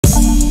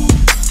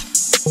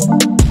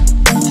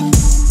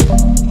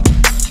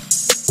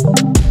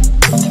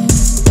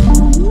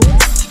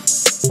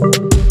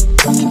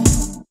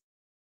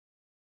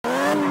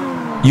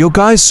Yo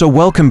guys, so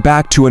welcome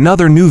back to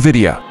another new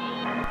video.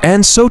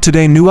 And so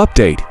today new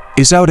update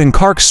is out in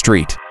Carx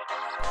Street.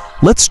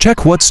 Let's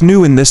check what's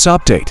new in this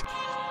update.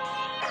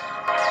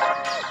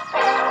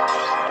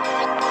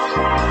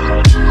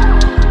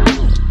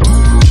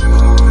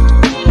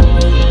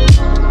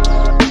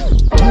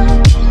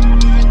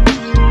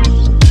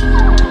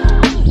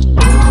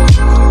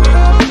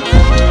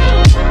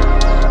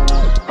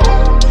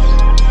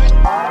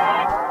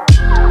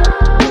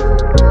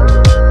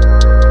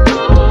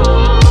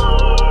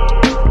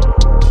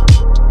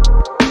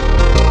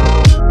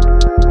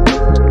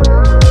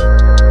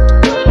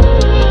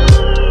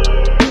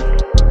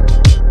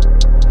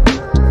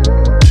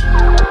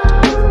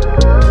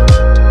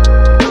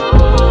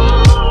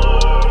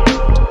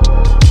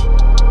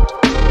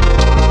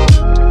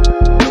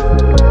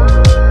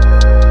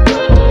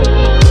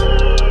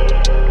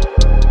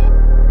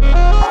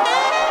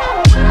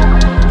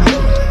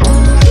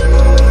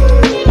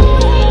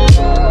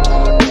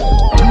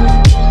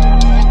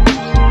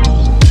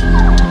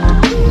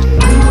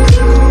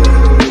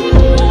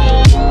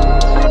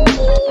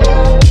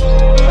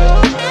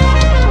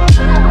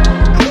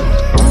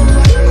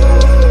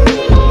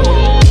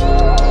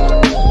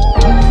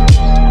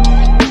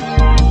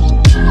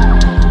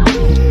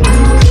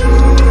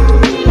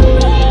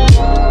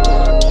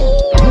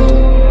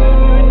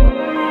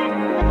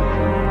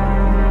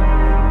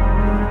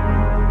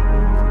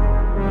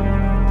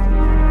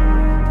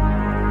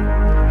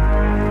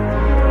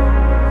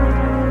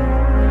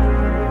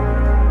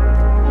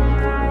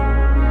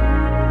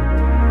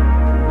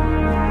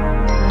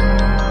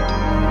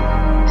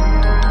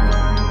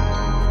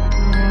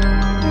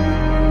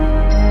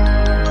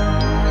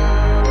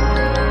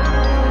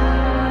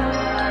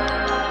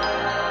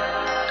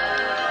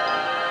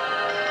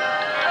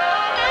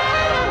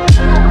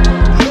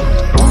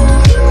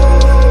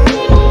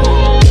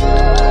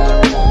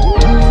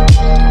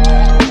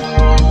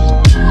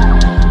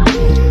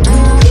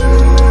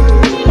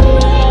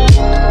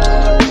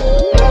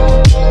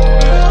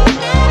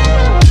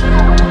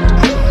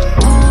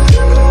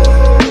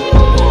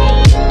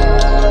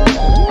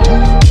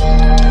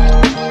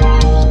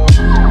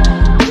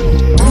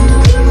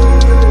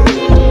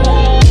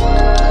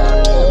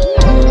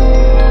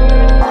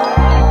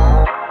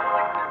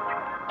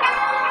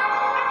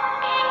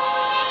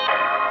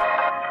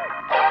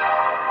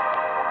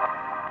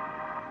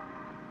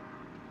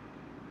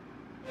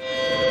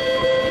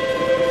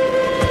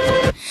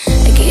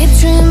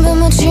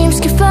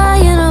 Dreams keep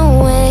flying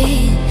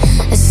away,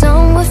 as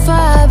somewhere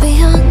far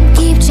beyond.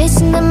 Keep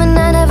chasing them and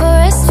I never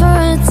rest for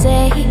a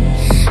day.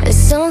 There's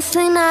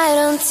something I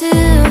don't do.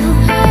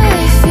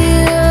 I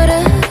feel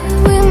the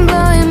wind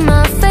blowing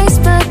my face,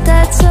 but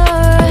that's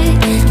alright.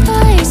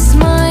 I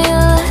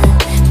smile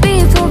at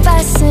people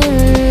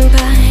passing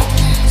by.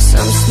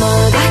 Some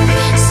smile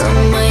back,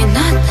 some might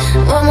not.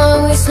 I'm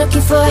always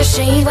looking for a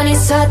shade when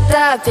it's hot.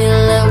 I've been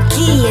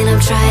low-key and I'm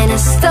trying to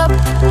stop.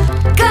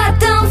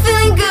 Goddamn,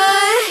 feeling good.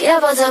 Yeah,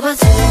 but when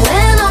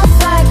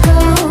off I go,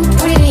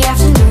 pretty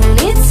afternoon,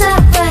 it's a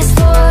fast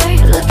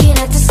forward. Looking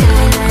at the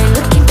skyline,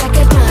 looking back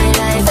at my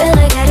life, and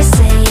I gotta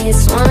say,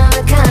 it's one of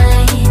a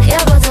kind.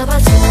 Yeah, but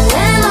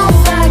when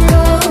off I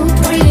go,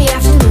 pretty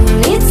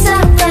afternoon, it's a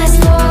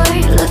fast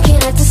forward. Looking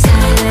at the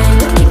skyline,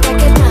 looking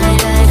back at my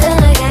life,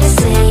 and I gotta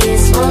say,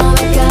 it's one of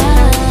a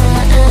kind.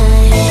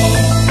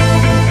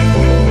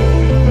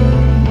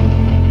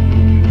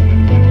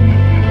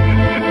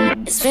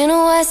 It's been a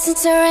while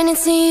since I ran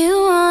into you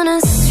on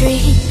a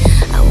street.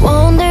 I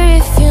wonder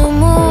if you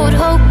moved.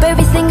 Hope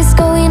everything is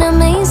going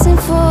amazing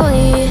for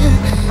you.